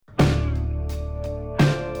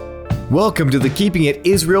Welcome to the Keeping It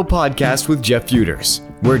Israel podcast with Jeff Feuders,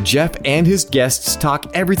 where Jeff and his guests talk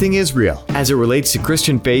everything Israel as it relates to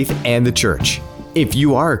Christian faith and the church. If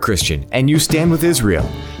you are a Christian and you stand with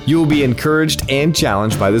Israel, you will be encouraged and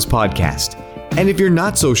challenged by this podcast. And if you're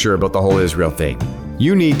not so sure about the whole Israel thing,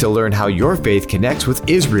 you need to learn how your faith connects with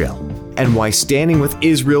Israel and why standing with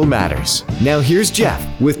Israel matters. Now here's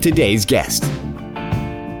Jeff with today's guest.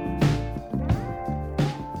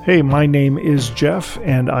 Hey, my name is Jeff,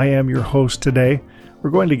 and I am your host today. We're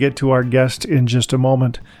going to get to our guest in just a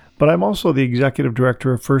moment, but I'm also the executive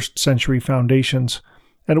director of First Century Foundations,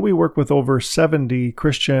 and we work with over 70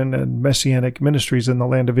 Christian and Messianic ministries in the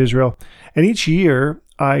land of Israel. And each year,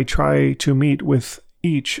 I try to meet with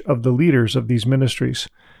each of the leaders of these ministries.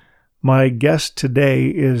 My guest today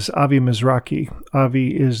is Avi Mizrachi.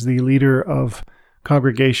 Avi is the leader of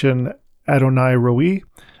Congregation Adonai Roi,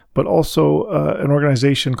 but also an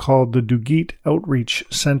organization called the Dugit Outreach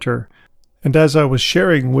Center. And as I was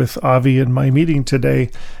sharing with Avi in my meeting today,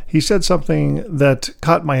 he said something that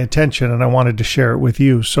caught my attention, and I wanted to share it with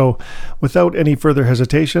you. So without any further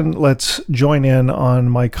hesitation, let's join in on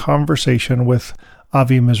my conversation with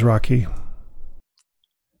Avi Mizrachi.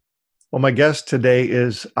 Well, my guest today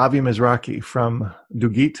is Avi Mizrachi from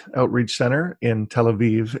Dugit Outreach Center in Tel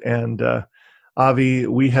Aviv. And Avi,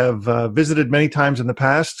 we have visited many times in the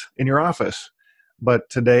past in your office, but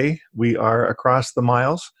today we are across the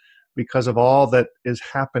miles because of all that is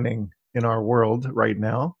happening in our world right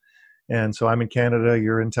now. And so I'm in Canada,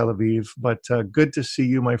 you're in Tel Aviv, but good to see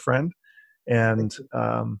you, my friend. And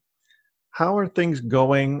how are things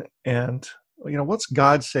going? And, you know, what's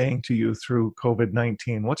God saying to you through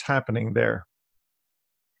COVID-19? What's happening there?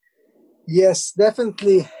 Yes,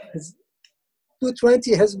 definitely.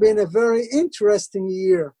 2020 has been a very interesting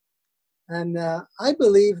year. And I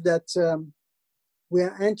believe that we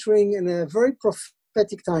are entering in a very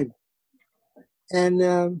prophetic time.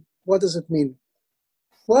 And what does it mean?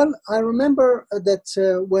 Well, I remember that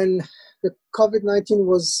when the COVID-19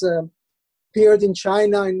 was appeared in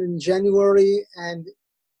China in January, and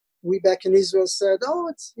we back in Israel said,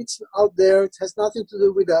 oh, it's out there, it has nothing to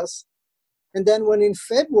do with us. And then when in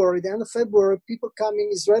February, the end of February,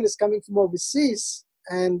 Israelis coming from overseas,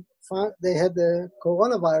 and they had the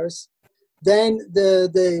coronavirus, then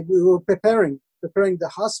we were preparing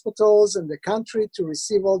the hospitals and the country to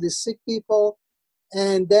receive all these sick people.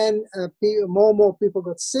 And then more and more people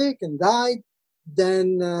got sick and died.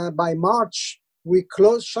 Then by March, we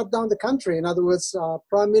shut down the country. In other words, our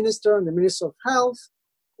Prime Minister and the Minister of Health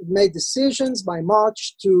made decisions by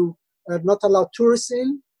March to not allow tourists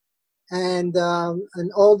in. And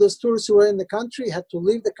all those tourists who were in the country had to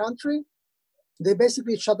leave the country. They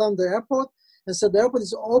basically shut down the airport and said the airport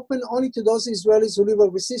is open only to those Israelis who live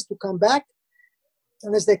overseas to come back.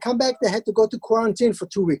 And as they come back, they had to go to quarantine for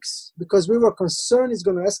 2 weeks because we were concerned it's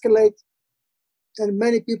going to escalate and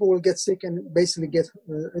many people will get sick and basically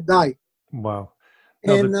die. Wow.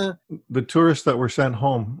 Now, And the tourists that were sent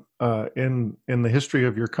home in the history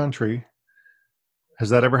of your country, has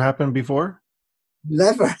that ever happened before?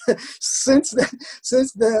 Never. Since the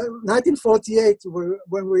 1948,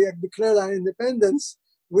 when we declared our independence,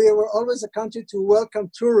 we were always a country to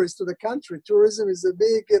welcome tourists to the country. Tourism is a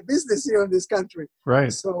big business here in this country.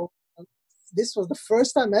 Right. So this was the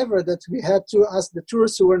first time ever that we had to ask the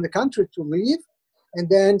tourists who were in the country to leave and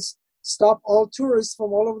then stop all tourists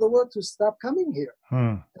from all over the world to stop coming here.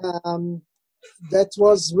 That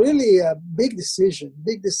was really a big decision.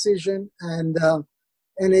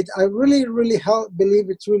 And I really, really believe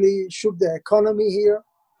it really shook the economy here.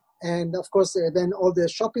 And of course, then all the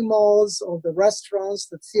shopping malls, all the restaurants,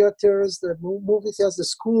 the theaters, the movie theaters, the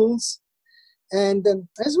schools. And then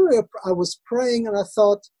I was praying and I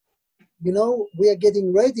thought, you know, we are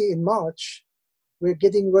getting ready in March. We're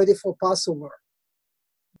getting ready for Passover.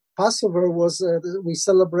 Passover was, we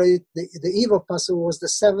celebrate, the eve of Passover was the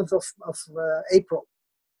 7th of April.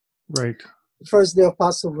 Right. The first day of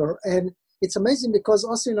Passover. And it's amazing because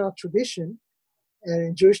also in our tradition,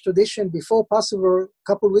 in Jewish tradition, before Passover, a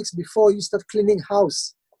couple of weeks before, you start cleaning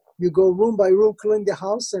house. You go room by room, clean the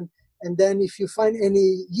house, and then if you find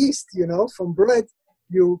any yeast, from bread,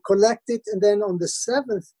 you collect it, and then on the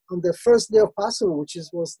 7th, on the first day of Passover, which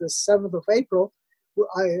was the 7th of April,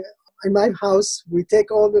 in my house, we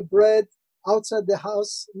take all the bread outside the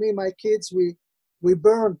house. Me and my kids, we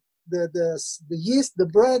burn the yeast, the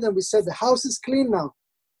bread, and we said the house is clean now.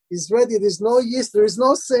 It's ready. There's no yeast. There is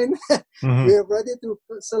no sin. Mm-hmm. We are ready to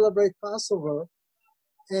celebrate Passover.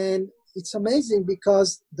 And it's amazing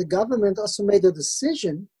because the government also made a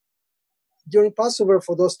decision during Passover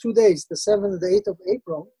for those 2 days, the 7th and the 8th of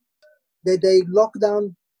April, that they locked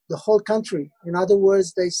down the whole country. In other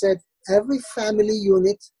words, they said every family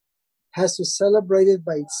unit has to celebrate it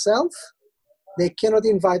by itself. They cannot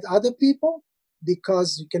invite other people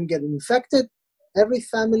because you can get infected. Every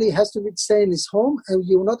family has to stay in its home, and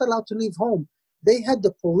you're not allowed to leave home. They had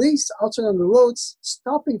the police outside on the roads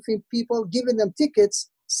stopping people, giving them tickets,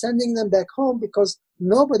 sending them back home because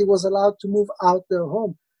nobody was allowed to move out their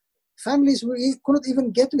home. Families couldn't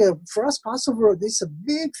even get together. For us, Passover, this is a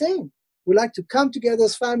big thing. We like to come together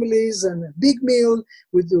as families and a big meal.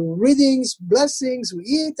 We do readings, blessings, we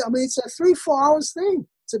eat. I mean, it's a 3-4 hours thing.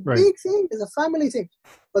 It's a big thing. It's a family thing.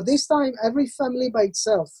 But this time, every family by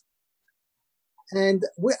itself. And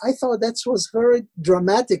I thought that was very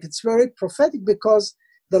dramatic. It's very prophetic because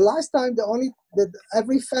the last time that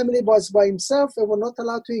every family was by himself and were not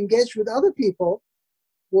allowed to engage with other people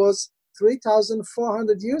was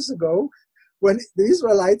 3,400 years ago when the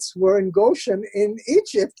Israelites were in Goshen in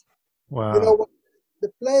Egypt. Wow. You know, when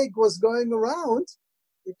the plague was going around,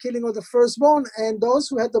 the killing of the firstborn, and those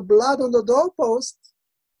who had the blood on the doorpost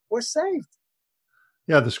were saved.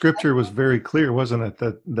 Yeah, the scripture was very clear, wasn't it?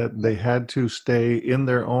 That they had to stay in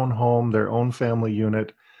their own home, their own family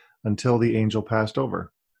unit, until the angel passed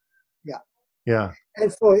over. Yeah. Yeah.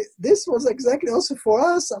 And this was exactly also for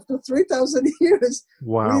us after 3,000 years.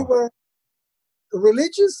 Wow. We were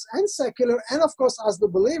religious and secular, and of course, as the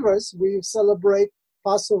believers, we celebrate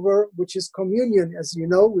Passover, which is communion, as you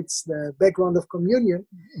know, it's the background of communion.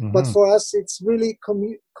 Mm-hmm. But for us, it's really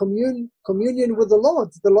communion with the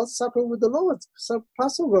Lord's Supper with the Lord, so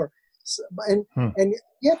Passover. And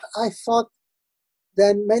yet I thought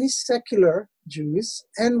that many secular Jews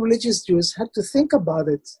and religious Jews had to think about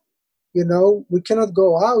it. You know, we cannot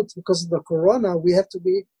go out because of the corona. We have to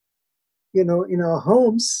be, you know, in our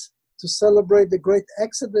homes to celebrate the great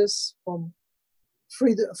exodus from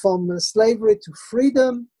freedom, from slavery to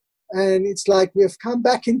freedom, and it's like we have come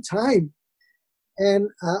back in time. And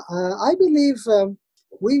I believe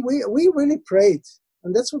we really prayed,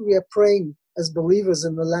 and that's what we are praying as believers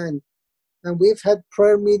in the land. And we've had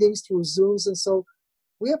prayer meetings through Zooms, and so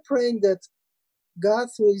we are praying that God,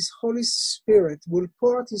 through His Holy Spirit, will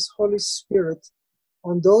pour out His Holy Spirit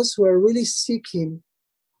on those who are really seeking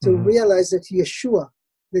to realize that Yeshua,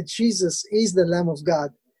 that Jesus is the Lamb of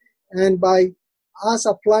God, and by us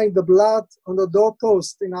applying the blood on the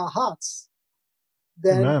doorpost in our hearts,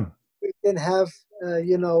 then we can have,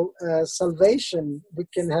 salvation. We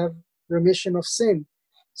can have remission of sin.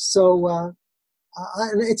 So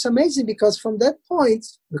and it's amazing because from that point,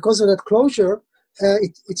 because of that closure,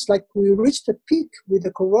 it's like we reached a peak with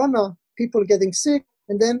the corona, people getting sick,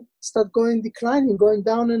 and then start declining, going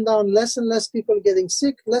down and down, less and less people getting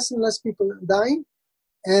sick, less and less people dying.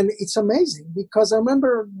 And it's amazing because I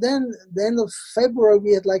remember then, the end of February,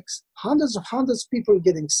 we had like hundreds of people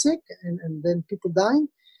getting sick and then people dying.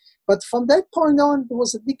 But from that point on, there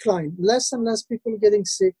was a decline, less and less people getting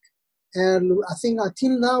sick. And I think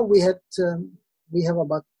until now, we have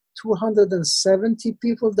about 270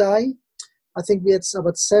 people die. I think we had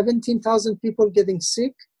about 17,000 people getting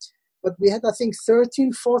sick. But we had, I think,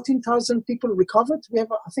 14,000 people recovered. We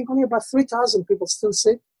have, I think, only about 3,000 people still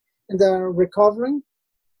sick and they're recovering.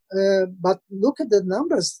 But look at the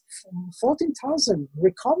numbers, 14,000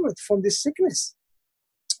 recovered from this sickness.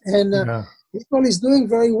 And Israel is doing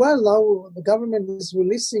very well now. The government is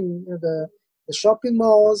releasing the shopping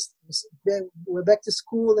malls. We're back to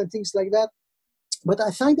school and things like that. But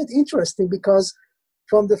I find it interesting because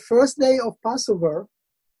from the first day of Passover,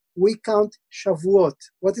 we count Shavuot.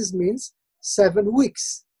 What this means? 7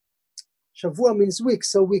 weeks. Shavuot means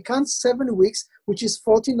weeks. So we count 7 weeks, which is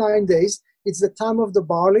 49 days. It's the time of the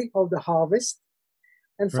barley, of the harvest.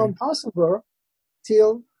 And from Passover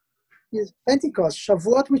till Pentecost,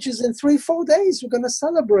 Shavuot, which is in 3-4 days, we're going to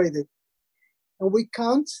celebrate it. And we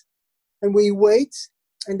count and we wait.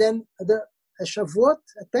 And then at Shavuot,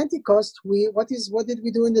 at Pentecost, what did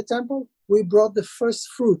we do in the temple? We brought the first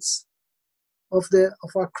fruits of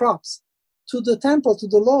our crops to the temple, to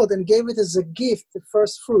the Lord, and gave it as a gift, the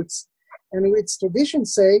first fruits. And its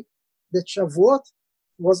traditions say that Shavuot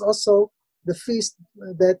was also the feast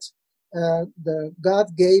that God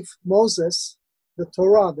gave Moses, the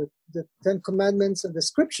Torah, the 10 Commandments and the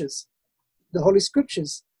Scriptures, the Holy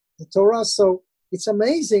Scriptures, the Torah. So it's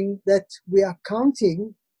amazing that we are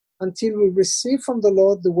counting until we receive from the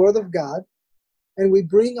Lord the Word of God, and we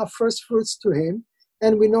bring our first fruits to Him.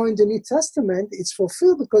 And we know in the New Testament it's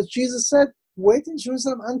fulfilled because Jesus said, wait in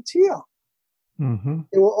Jerusalem until.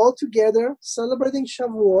 They were all together celebrating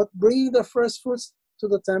Shavuot, bringing the first fruits to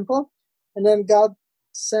the temple, and then God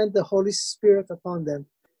sent the Holy Spirit upon them.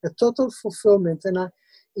 A total fulfillment. And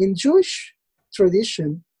in Jewish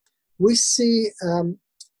tradition, we see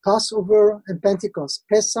Passover and Pentecost,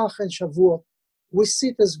 Pesach and Shavuot, we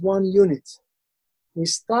sit as one unit. We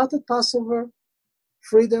started Passover,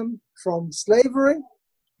 freedom from slavery,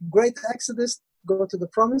 great exodus, go to the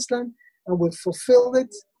promised land, and we fulfilled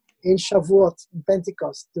it in Shavuot, in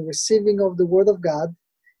Pentecost, the receiving of the Word of God,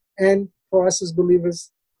 and for us as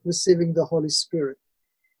believers, receiving the Holy Spirit.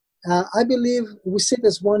 I believe we sit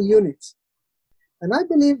as one unit. And I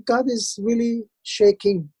believe God is really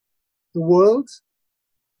shaking the world,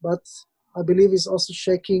 but I believe He's also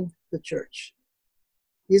shaking the church.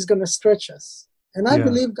 He's going to stretch us. And I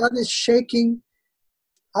believe God is shaking,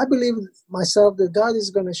 I believe myself that God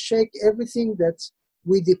is going to shake everything that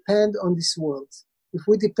we depend on this world. If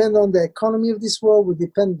we depend on the economy of this world, we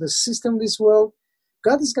depend on the system of this world,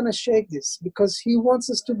 God is going to shake this because He wants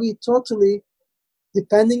us to be totally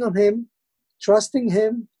depending on Him, trusting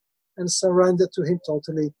Him, and surrender to Him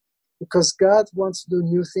totally, because God wants to do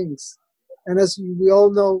new things. And as we all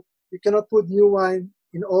know, you cannot put new wine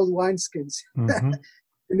in old wineskins. Mm-hmm.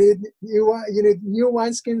 You need new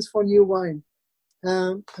wineskins for new wine.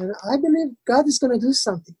 And I believe God is going to do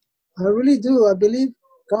something. I really do. I believe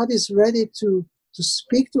God is ready to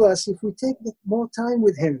speak to us if we take more time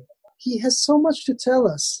with Him. He has so much to tell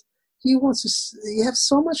us. He wants to. He has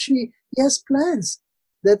so much. He has plans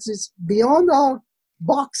that is beyond our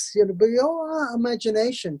box, beyond our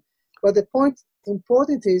imagination. But the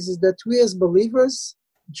important is that we as believers,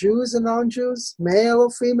 Jews and non-Jews, male or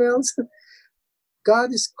females,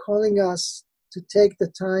 God is calling us to take the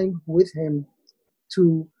time with Him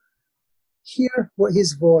to hear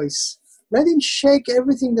His voice. Let Him shake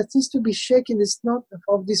everything that needs to be shaken. It's not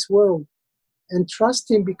of this world. And trust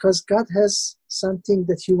Him because God has something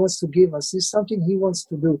that He wants to give us. It's something He wants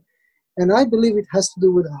to do. And I believe it has to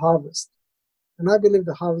do with the harvest. And I believe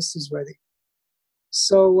the harvest is ready.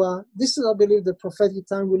 So this is, I believe, the prophetic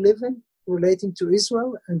time we live in, relating to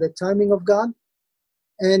Israel and the timing of God.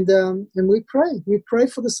 And we pray. We pray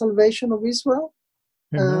for the salvation of Israel.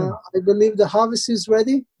 I believe the harvest is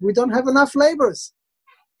ready. We don't have enough laborers.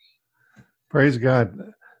 Praise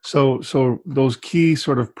God. So those key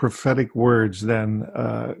sort of prophetic words then,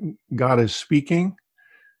 God is speaking.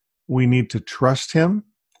 We need to trust Him.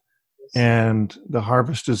 And the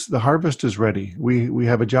harvest is ready. We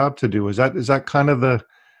have a job to do. Is that kind of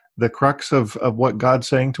the crux of what God's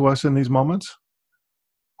saying to us in these moments?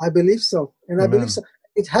 I believe so. And Amen. I believe so.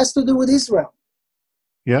 It has to do with Israel.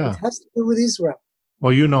 Yeah. It has to do with Israel.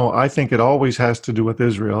 Well, I think it always has to do with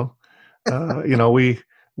Israel. We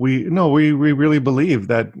really believe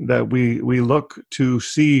that we look to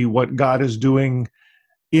see what God is doing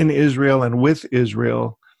in Israel and with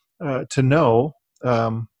Israel, to know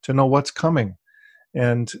what's coming,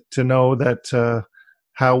 and to know that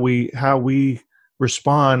how we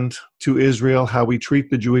respond to Israel, how we treat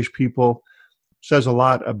the Jewish people, says a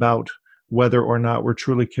lot about whether or not we're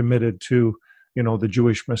truly committed to, the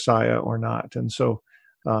Jewish Messiah or not. And so,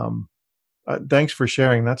 thanks for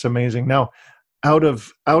sharing. That's amazing. Now, out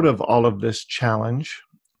of all of this challenge,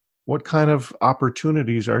 what kind of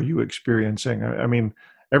opportunities are you experiencing? I mean,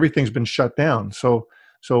 everything's been shut down. So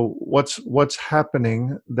what's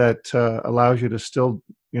happening that allows you to still,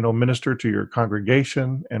 minister to your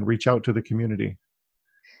congregation and reach out to the community?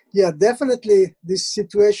 Yeah, definitely. This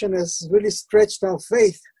situation has really stretched our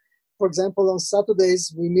faith. For example, on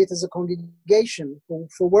Saturdays, we meet as a congregation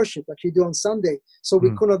for worship, like you do on Sunday. So we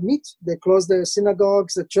could not meet. They closed the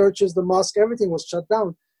synagogues, the churches, the mosque, everything was shut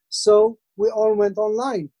down. So we all went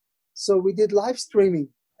online. So we did live streaming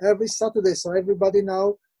every Saturday. So everybody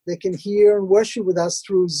now, they can hear and worship with us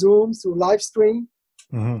through Zoom, through live stream.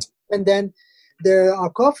 Mm-hmm. And then our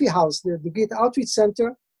coffee house, the Git Outreach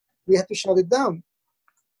Center, we had to shut it down.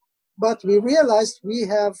 But we realized we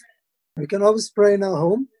can always pray in our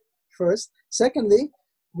home, first. Secondly,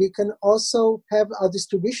 we can also have our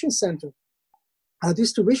distribution center. Our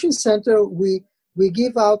distribution center, we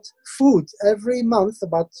give out food every month,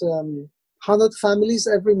 about 100 families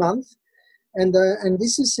every month. And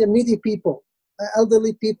this is needy people,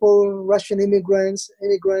 elderly people, Russian immigrants,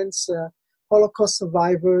 Holocaust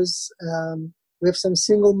survivors. We have some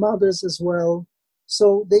single mothers as well.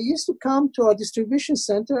 So they used to come to our distribution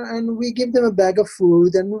center, and we give them a bag of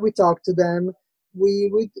food, and we talk to them. We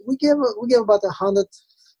give about 100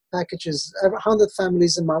 packages, 100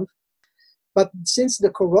 families a month. But since the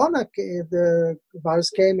the virus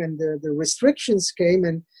came and the restrictions came,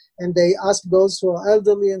 and they asked those who are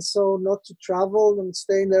elderly and so not to travel and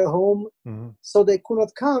stay in their home, so they could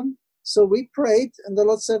not come. So we prayed, and the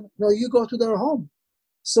Lord said, "No, you go to their home."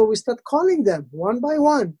 So we start calling them one by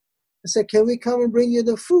one. I said, "Can we come and bring you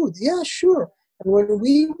the food?" "Yeah, sure." And when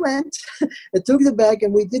we went, I took the bag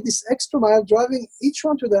and we did this extra mile, driving each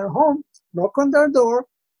one to their home, knock on their door,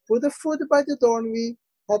 put the food by the door, and we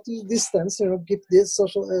had to distance, keep this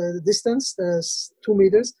social distance, 2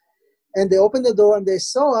 meters. And they opened the door and they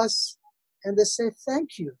saw us and they said,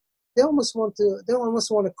 thank you. They almost want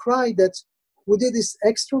to cry that we did this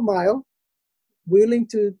extra mile, willing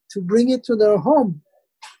to bring it to their home.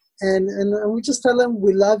 And we just tell them,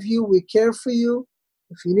 we love you, we care for you.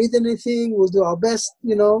 If you need anything, we'll do our best,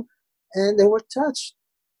 And they were touched.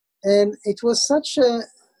 And it was such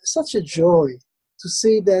a joy to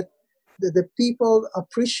see that the people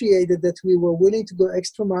appreciated that we were willing to go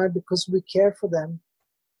extra mile because we care for them.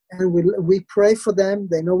 And we pray for them.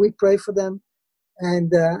 They know we pray for them.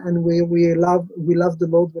 And we love the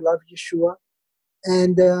Lord, we love Yeshua.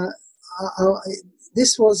 And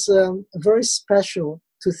this was very special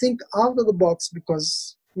to think out of the box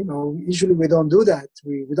because, usually we don't do that.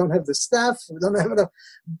 We don't have the staff, we don't have enough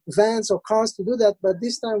vans or cars to do that. But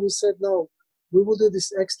this time we said, no, we will do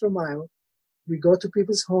this extra mile. We go to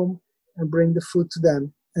people's home and bring the food to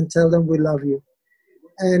them and tell them we love you.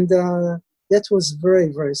 And that was very,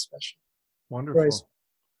 very special. Wonderful. Very special.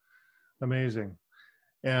 Amazing.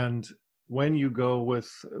 And when you go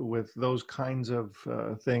with those kinds of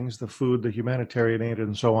things, the food, the humanitarian aid,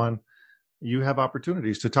 and so on, you have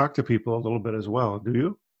opportunities to talk to people a little bit as well, do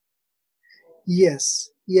you? Yes.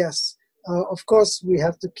 Of course, we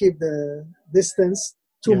have to keep the distance,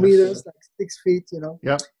 2 meters, like 6 feet,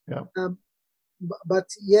 Yeah. But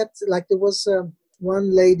yet, like there was one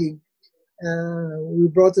lady, we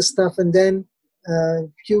brought the stuff, and then a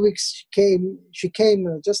few weeks she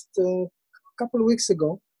came just a couple of weeks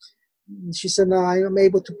ago. She said, no, I am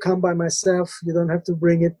able to come by myself. You don't have to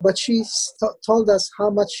bring it. But she told us how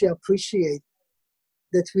much she appreciated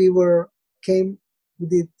that we came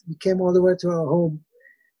all the way to our home.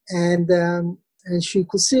 And she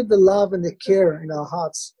could see the love and the care in our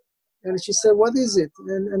hearts. And she said, what is it?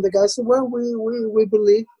 And the guy said, well, we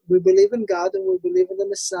believe in God and we believe in the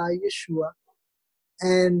Messiah, Yeshua.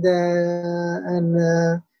 And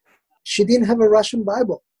she didn't have a Russian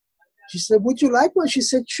Bible. She said, would you like one? She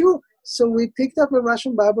said, sure. So we picked up a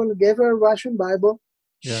Russian Bible and gave her a Russian Bible.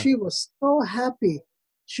 Yeah. She was so happy.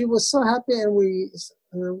 And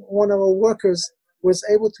one of our workers was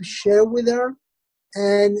able to share with her.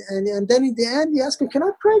 And then in the end, he asked her, can I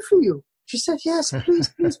pray for you? She said, yes, please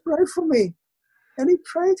pray for me. And he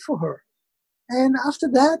prayed for her. And after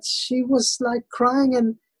that, she was like crying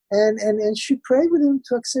and she prayed with him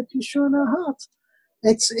to accept Yeshua in her heart.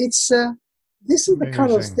 This is the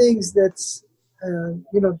kind of things that,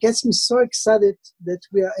 gets me so excited that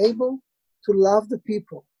we are able to love the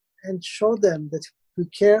people and show them that we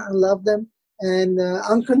care and love them and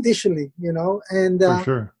unconditionally, and for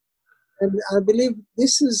sure. And I believe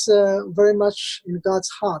this is very much in God's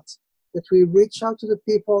heart, that we reach out to the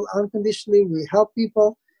people unconditionally, we help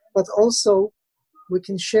people, but also we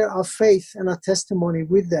can share our faith and our testimony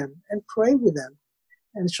with them and pray with them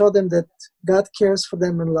and show them that God cares for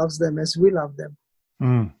them and loves them as we love them.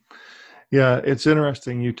 Mm. Yeah, it's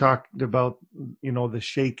interesting. You talked about, the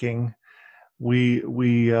shaking. We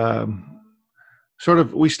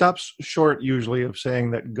stop short usually of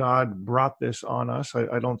saying that God brought this on us.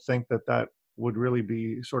 I don't think that would really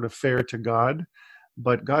be sort of fair to God,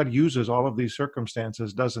 but God uses all of these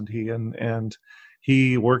circumstances, doesn't he? And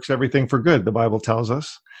he works everything for good, the Bible tells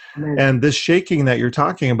us. Amen. And this shaking that you're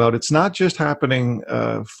talking about, it's not just happening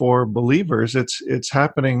for believers. It's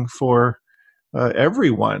happening for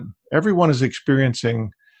everyone. Everyone is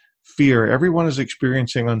experiencing fear. Everyone is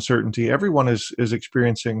experiencing uncertainty. Everyone is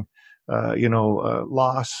experiencing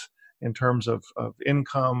loss in terms of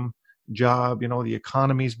income, job, the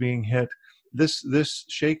economy's being hit. This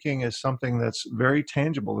shaking is something that's very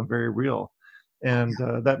tangible and very real. And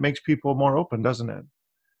that makes people more open, doesn't it?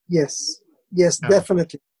 Yes, yeah.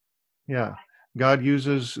 Definitely. Yeah. God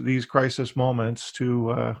uses these crisis moments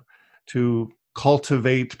to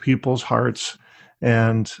cultivate people's hearts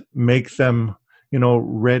and make them,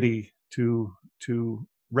 ready to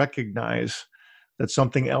recognize that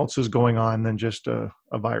something else is going on than just a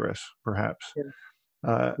virus, perhaps.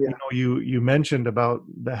 Yeah. You mentioned about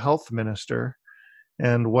the health minister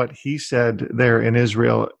and what he said there in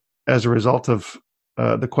Israel as a result of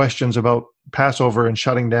the questions about Passover and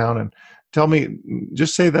shutting down. And tell me,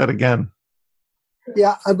 just say that again.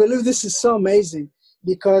 Yeah, I believe this is so amazing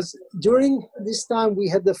because during this time we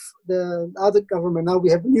had the other government. Now we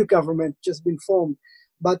have a new government just been formed.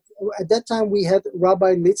 But at that time we had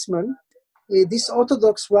Rabbi Litzman. This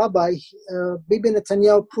Orthodox rabbi, Bibi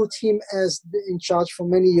Netanyahu put him in charge for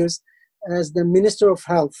many years as the Minister of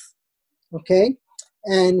Health. Okay?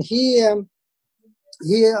 And he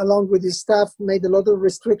he, along with his staff, made a lot of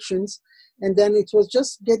restrictions. And then it was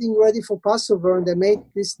just getting ready for Passover, and they made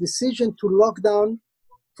this decision to lock down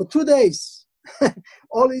for 2 days.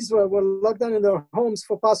 All Israel were locked down in their homes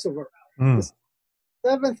for Passover. The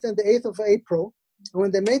 7th and the 8th of April. And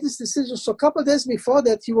when they made this decision, so a couple of days before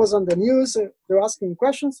that, he was on the news. They were asking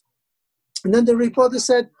questions. And then the reporter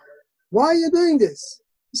said, "Why are you doing this?"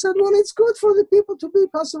 He said, "Well, it's good for the people to be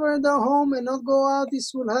Passover in their home and not go out.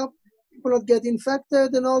 This will help people not get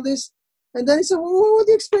infected and all this." And then he said, "Well, what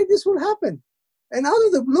do you expect this will happen?" And out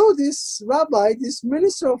of the blue, this rabbi, this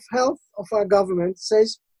minister of health of our government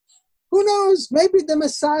says, "Who knows, maybe the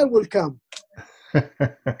Messiah will come."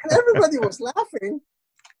 And everybody was laughing.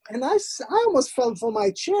 And I almost fell from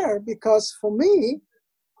my chair, because for me,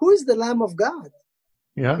 who is the Lamb of God?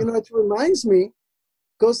 Yeah. It reminds me,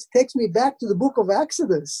 takes me back to the book of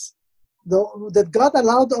Exodus, that God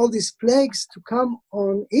allowed all these plagues to come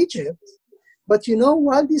on Egypt. But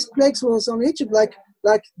while these plagues was on Egypt,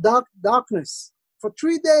 like darkness. For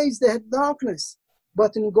 3 days they had darkness.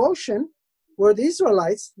 But in Goshen, where the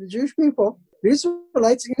Israelites, the Jewish people, the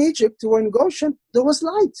Israelites in Egypt who were in Goshen, there was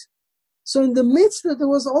light. So in the midst that there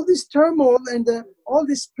was all this turmoil and all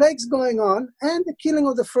these plagues going on, and the killing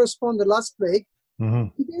of the firstborn, the last plague,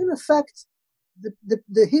 it didn't affect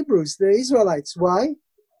the Hebrews, the Israelites. Why?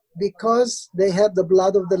 Because they had the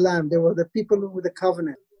blood of the Lamb. They were the people with the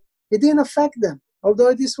covenant. It didn't affect them,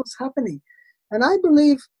 although this was happening. And I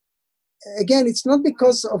believe, again, it's not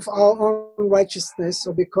because of our own righteousness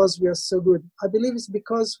or because we are so good. I believe it's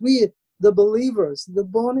because we, the believers, the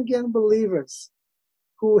born-again believers,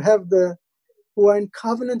 who are in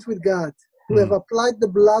covenant with God, who have applied the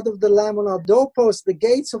blood of the Lamb on our doorposts, the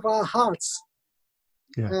gates of our hearts.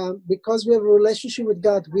 Because we have a relationship with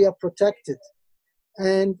God, we are protected.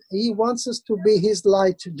 And He wants us to be His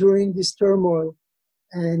light during this turmoil.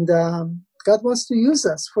 And God wants to use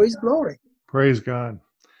us for His glory. Praise God.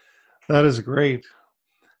 That is great.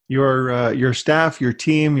 Your staff, your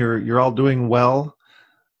team, you're all doing well.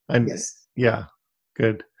 And yes. Yeah,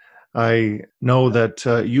 good. I know that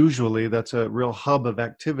usually that's a real hub of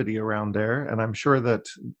activity around there, and I'm sure that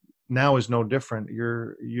now is no different.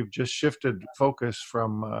 You've just shifted focus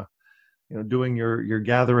from doing your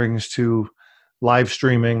gatherings to live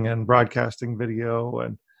streaming and broadcasting video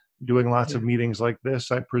and doing lots of meetings like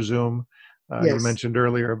this, I presume. You mentioned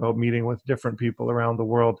earlier about meeting with different people around the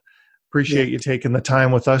world. Appreciate you taking the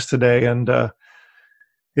time with us today, and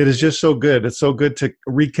it is just so good. It's so good to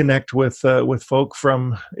reconnect with folk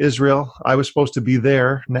from Israel. I was supposed to be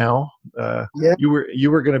there now. You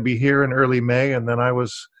were going to be here in early May, and then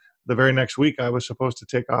the very next week I was supposed to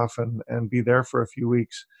take off and be there for a few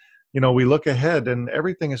weeks. We look ahead, and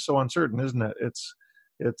everything is so uncertain, isn't it?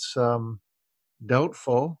 It's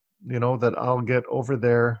doubtful, that I'll get over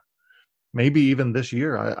there, maybe even this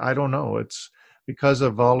year. I don't know. It's because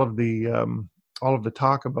of all of the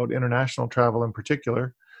talk about international travel in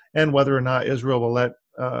particular, and whether or not Israel will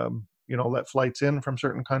let flights in from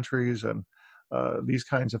certain countries and these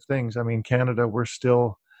kinds of things. I mean, Canada, we're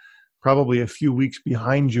still probably a few weeks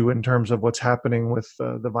behind you in terms of what's happening with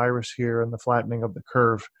the virus here and the flattening of the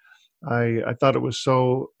curve. I thought it was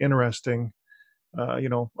so interesting. A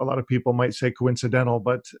lot of people might say coincidental,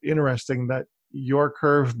 but interesting that your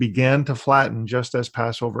curve began to flatten just as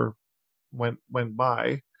Passover went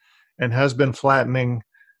by, and has been flattening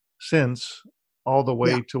since, all the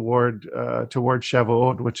way toward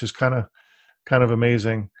Shavuot, which is kind of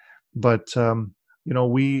amazing. But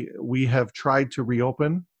we have tried to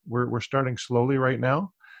reopen. We're starting slowly right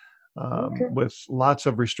now, with lots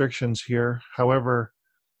of restrictions here. However,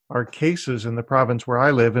 our cases in the province where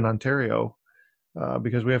I live in Ontario,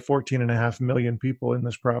 because we have 14.5 million people in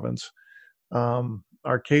this province,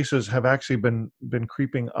 our cases have actually been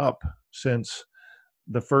creeping up since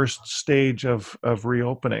the first stage of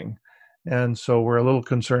reopening. And so we're a little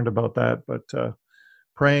concerned about that, but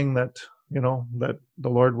praying that, that the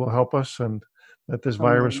Lord will help us and that this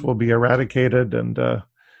virus will be eradicated and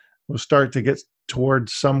we'll start to get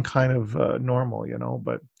towards some kind of normal,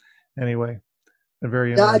 But anyway,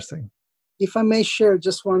 very interesting. If I may share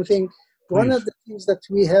just one thing. Please. One of the things that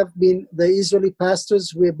we have been, the Israeli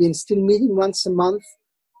pastors, we have been still meeting once a month,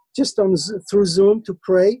 just through Zoom to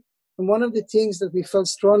pray. And one of the things that we felt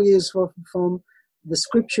strongly is from the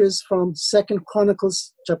scriptures from 2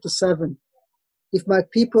 Chronicles chapter 7. If my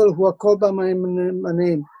people who are called by my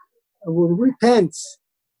name will repent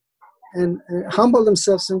and humble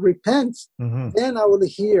themselves and repent, then I will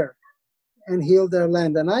hear and heal their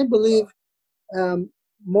land. And I believe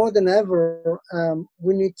more than ever,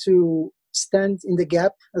 we need to stand in the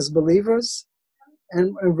gap as believers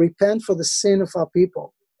and repent for the sin of our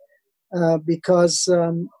people. because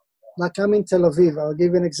like I'm in Tel Aviv. I'll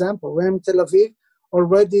give you an example. When I'm in Tel Aviv,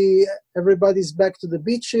 already everybody's back to the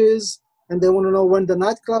beaches, and they want to know when the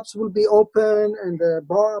nightclubs will be open and the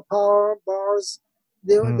bars.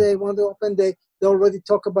 They want to open. They already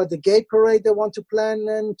talk about the gay parade they want to plan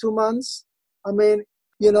in 2 months. I mean,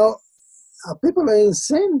 people are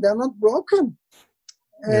insane. They're not broken.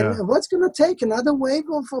 And what's going to take another wave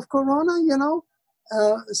of Corona,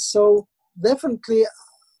 So definitely,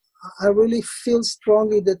 I really feel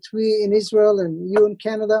strongly that we in Israel and you in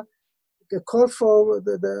Canada call for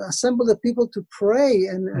assemble the people to pray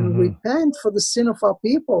and repent for the sin of our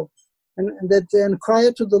people, and cry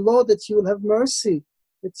out to the Lord that He will have mercy,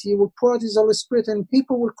 that He will pour out His Holy Spirit, and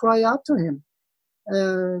people will cry out to Him,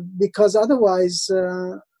 because otherwise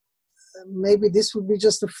maybe this will be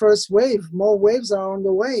just the first wave. More waves are on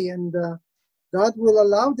the way, and God will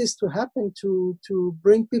allow this to happen to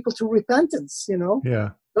bring people to repentance.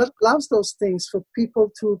 God allows those things for people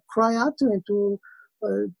to cry out to Him, to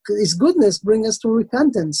His goodness bring us to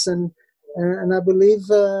repentance, and I believe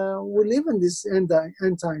we live in these end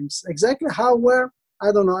times. Exactly how, where,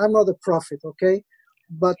 I don't know. I'm not a prophet, okay,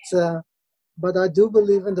 but I do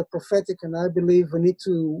believe in the prophetic, and I believe we need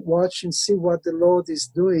to watch and see what the Lord is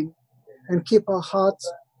doing, and keep our hearts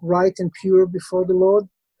right and pure before the Lord.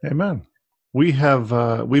 Amen.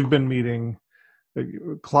 We've been meeting.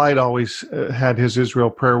 Clyde always had his Israel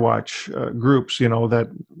Prayer Watch groups, that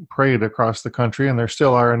prayed across the country, and there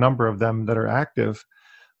still are a number of them that are active.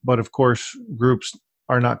 But of course, groups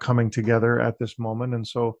are not coming together at this moment. And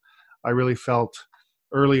so I really felt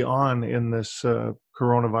early on in this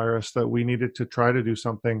coronavirus that we needed to try to do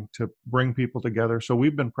something to bring people together. So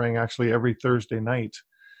we've been praying actually every Thursday night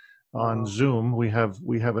on Zoom. We have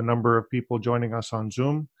a number of people joining us on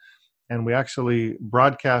Zoom. And we actually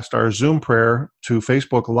broadcast our Zoom prayer to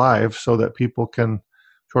Facebook Live so that people can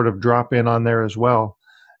sort of drop in on there as well.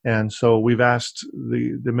 And so we've asked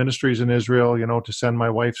the ministries in Israel, to send my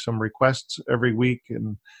wife some requests every week.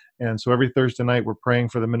 And so every Thursday night we're praying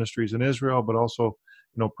for the ministries in Israel, but also,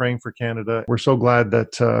 praying for Canada. We're so glad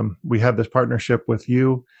that we have this partnership with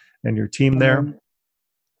you and your team there.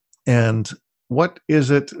 And what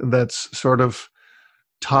is it that's sort of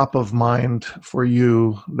top of mind for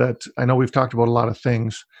you? That I know we've talked about a lot of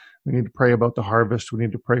things. We need to pray about the harvest. We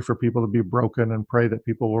need to pray for people to be broken and pray that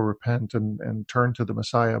people will repent and turn to the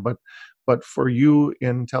Messiah. But for you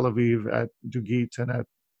in Tel Aviv at Dugit and at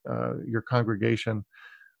your congregation,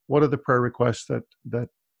 what are the prayer requests that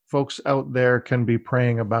folks out there can be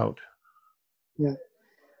praying about? Yeah,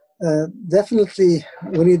 definitely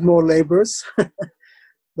we need more laborers.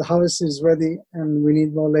 The harvest is ready and we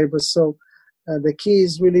need more laborers. So the key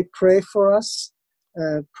is really pray for us,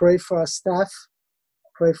 pray for our staff,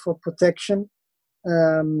 pray for protection,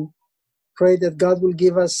 pray that God will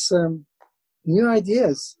give us new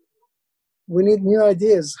ideas. We need new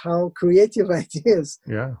ideas, creative ideas,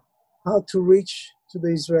 how to reach to the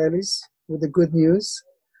Israelis with the good news,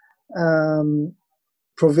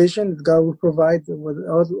 provision that God will provide,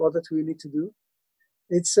 all that we need to do.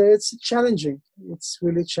 It's challenging. It's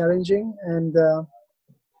really challenging, and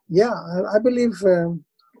I believe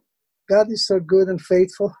God is so good and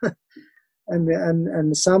faithful,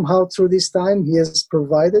 and somehow through this time He has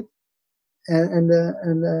provided, and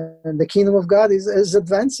the kingdom of God is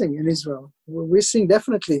advancing in Israel. We're seeing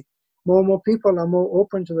definitely more and more people are more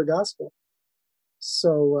open to the gospel.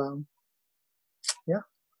 So,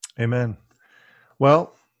 Amen.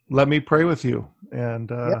 Well, let me pray with you,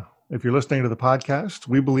 and if you're listening to the podcast,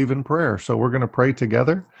 we believe in prayer, so we're going to pray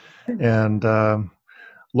together, and.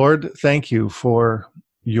 Lord, thank you for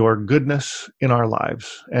your goodness in our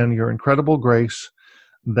lives and your incredible grace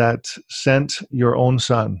that sent your own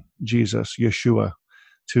Son, Jesus, Yeshua,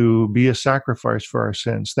 to be a sacrifice for our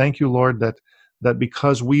sins. Thank you, Lord, that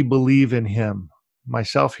because we believe in Him,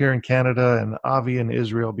 myself here in Canada and Avi in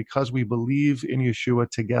Israel, because we believe in Yeshua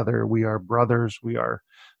together, we are brothers, we are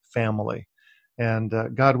family. And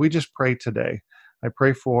God, we just pray today. I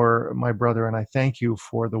pray for my brother, and I thank you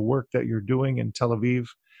for the work that you're doing in Tel Aviv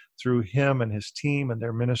through him and his team and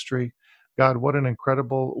their ministry. God, what an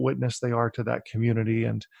incredible witness they are to that community.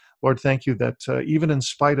 And Lord, thank you that even in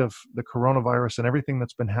spite of the coronavirus and everything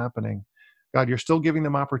that's been happening, God, you're still giving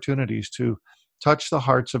them opportunities to touch the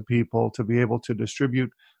hearts of people, to be able to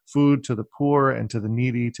distribute food to the poor and to the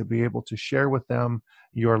needy, to be able to share with them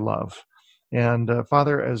your love. And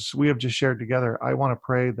Father, as we have just shared together, I want to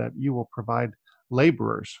pray that you will provide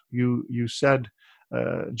laborers. You said,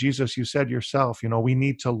 Jesus, you said yourself, we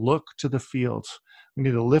need to look to the fields. We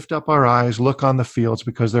need to lift up our eyes, look on the fields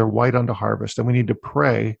because they're white unto harvest. And we need to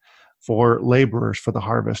pray for laborers for the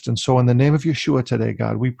harvest. And so in the name of Yeshua today,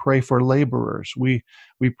 God, we pray for laborers. We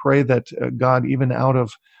pray that, God, even out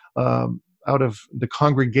of the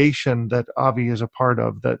congregation that Avi is a part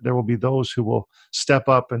of, that there will be those who will step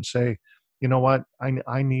up and say, you know what,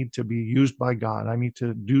 I need to be used by God. I need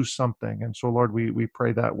to do something. And so, Lord, we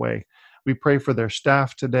pray that way. We pray for their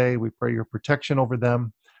staff today. We pray your protection over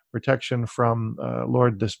them, protection from,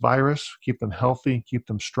 Lord, this virus. Keep them healthy, keep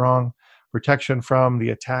them strong, protection from the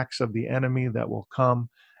attacks of the enemy that will come.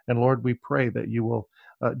 And Lord, we pray that you will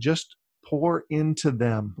just pour into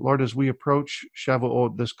them. Lord, as we approach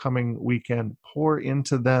Shavuot this coming weekend, pour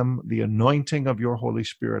into them the anointing of your Holy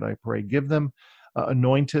Spirit, I pray. Give them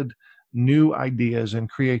anointed new ideas and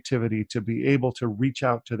creativity to be able to reach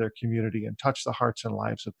out to their community and touch the hearts and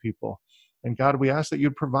lives of people. And God, we ask that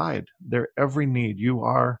you'd provide their every need. You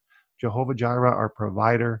are Jehovah Jireh, our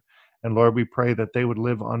provider. And Lord, we pray that they would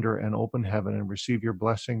live under an open heaven and receive your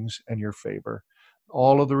blessings and your favor,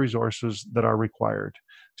 all of the resources that are required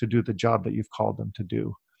to do the job that you've called them to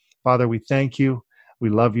do. Father, we thank you. We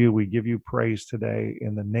love you. We give you praise today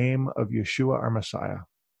in the name of Yeshua, our Messiah.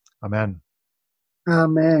 Amen.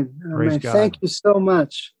 Amen. Praise Amen. God. Thank you so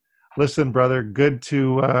much. Listen, brother, good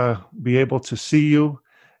to be able to see you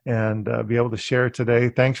and be able to share today.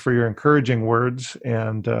 Thanks for your encouraging words.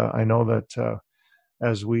 And I know that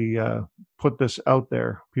as we put this out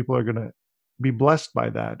there, people are going to be blessed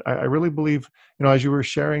by that. I really believe, as you were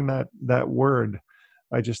sharing that word,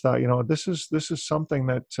 I just thought, this is something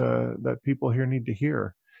that that people here need to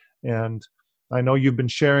hear. And I know you've been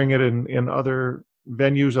sharing it in other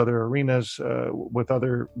venues, other arenas, with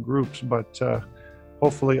other groups, but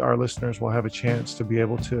hopefully our listeners will have a chance to be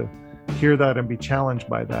able to hear that and be challenged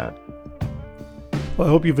by that. Well,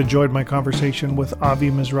 I hope you've enjoyed my conversation with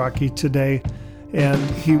Avi Mizrachi today, and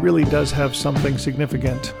he really does have something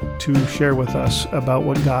significant to share with us about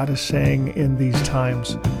what God is saying in these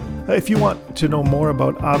times. If you want to know more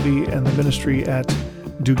about Avi and the ministry at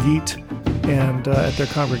Dugit and at their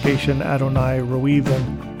congregation Adonai Roi,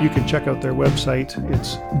 then you can check out their website.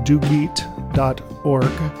 It's dugit.org.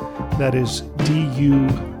 That is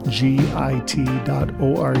dugit.org,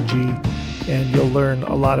 and you'll learn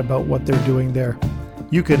a lot about what they're doing there.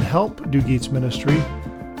 You can help Dugit's ministry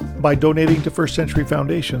by donating to First Century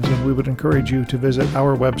Foundations, and we would encourage you to visit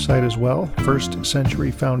our website as well,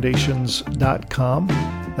 firstcenturyfoundations.com.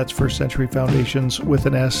 That's First Century Foundations with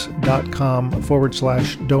an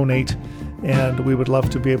s.com/donate. And we would love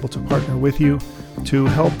to be able to partner with you to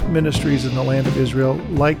help ministries in the land of Israel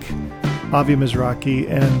like Avi Mizrachi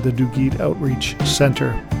and the Dugit Outreach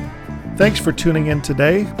Center. Thanks for tuning in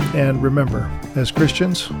today. And remember, as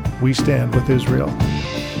Christians, we stand with Israel.